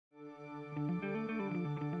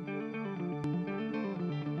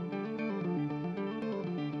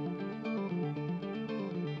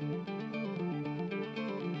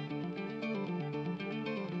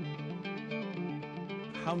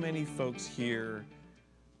How many folks here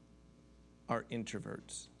are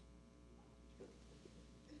introverts?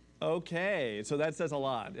 Okay, so that says a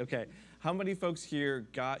lot. Okay, how many folks here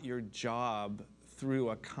got your job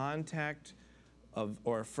through a contact of,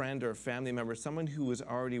 or a friend or a family member, someone who was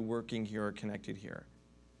already working here or connected here?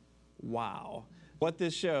 Wow. What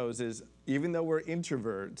this shows is, even though we're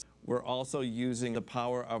introverts, we're also using the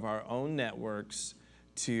power of our own networks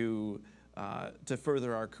to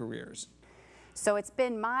further our careers. So it's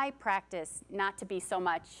been my practice not to be so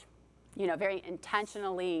much, very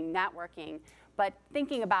intentionally networking, but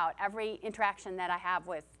thinking about every interaction that I have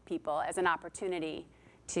with people as an opportunity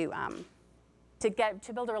to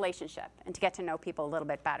build a relationship and to get to know people a little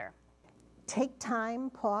bit better. Take time,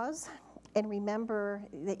 pause, and remember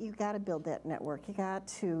that you got to build that network. You got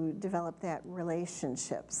to develop that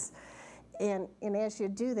relationships. And as you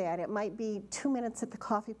do that, it might be 2 minutes at the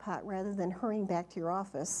coffee pot rather than hurrying back to your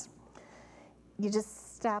office. You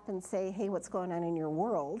just stop and say, hey, what's going on in your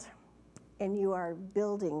world? And you are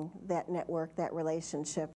building that network, that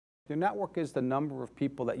relationship. Your network is the number of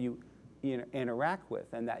people that you interact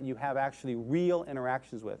with and that you have actually real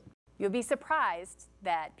interactions with. You'll be surprised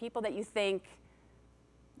that people that you think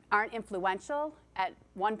aren't influential at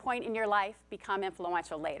one point in your life become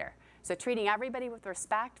influential later. So treating everybody with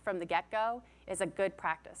respect from the get-go is a good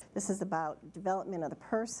practice. This is about development of the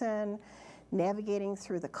person, navigating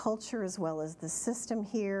through the culture as well as the system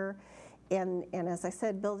here, and as I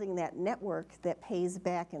said, building that network that pays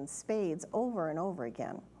back in spades over and over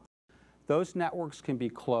again. Those networks can be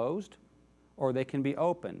closed or they can be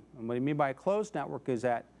open. And what I mean by a closed network is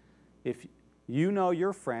that if you know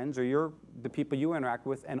your friends or the people you interact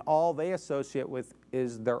with and all they associate with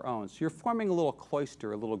is their own. So you're forming a little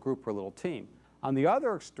cloister, a little group, or a little team. On the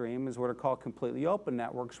other extreme is what are called completely open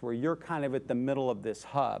networks, where you're kind of at the middle of this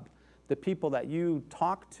hub. The people that you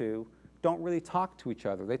talk to don't really talk to each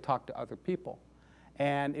other. They talk to other people.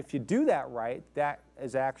 And if you do that right, that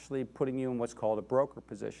is actually putting you in what's called a broker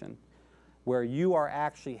position, where you are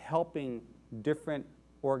actually helping different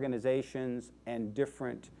organizations and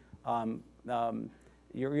different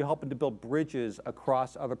you're helping to build bridges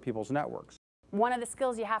across other people's networks. One of the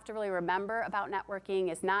skills you have to really remember about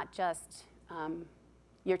networking is not just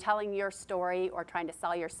you're telling your story or trying to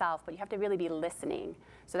sell yourself, but you have to really be listening.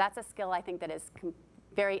 So that's a skill I think that is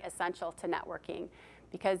very essential to networking,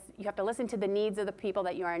 because you have to listen to the needs of the people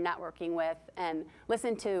that you are networking with and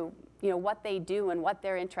listen to what they do and what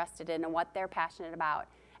they're interested in and what they're passionate about.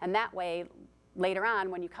 And that way, later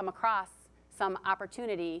on, when you come across some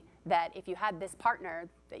opportunity that if you had this partner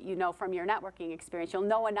that you know from your networking experience, you'll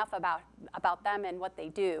know enough about them and what they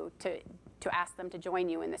do to ask them to join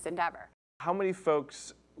you in this endeavor. How many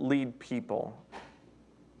folks lead people?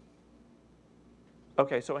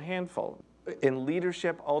 Okay, so a handful. In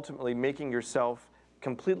leadership, ultimately making yourself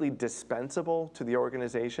completely dispensable to the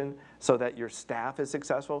organization so that your staff is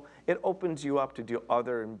successful, it opens you up to do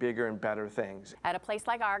other and bigger and better things. At a place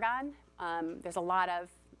like Argonne, there's a lot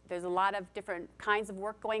of different kinds of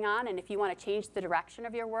work going on, and if you want to change the direction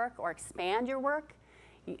of your work or expand your work,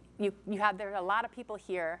 there are a lot of people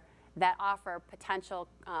here that offer potential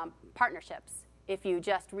partnerships if you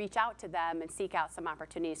just reach out to them and seek out some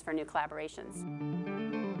opportunities for new collaborations.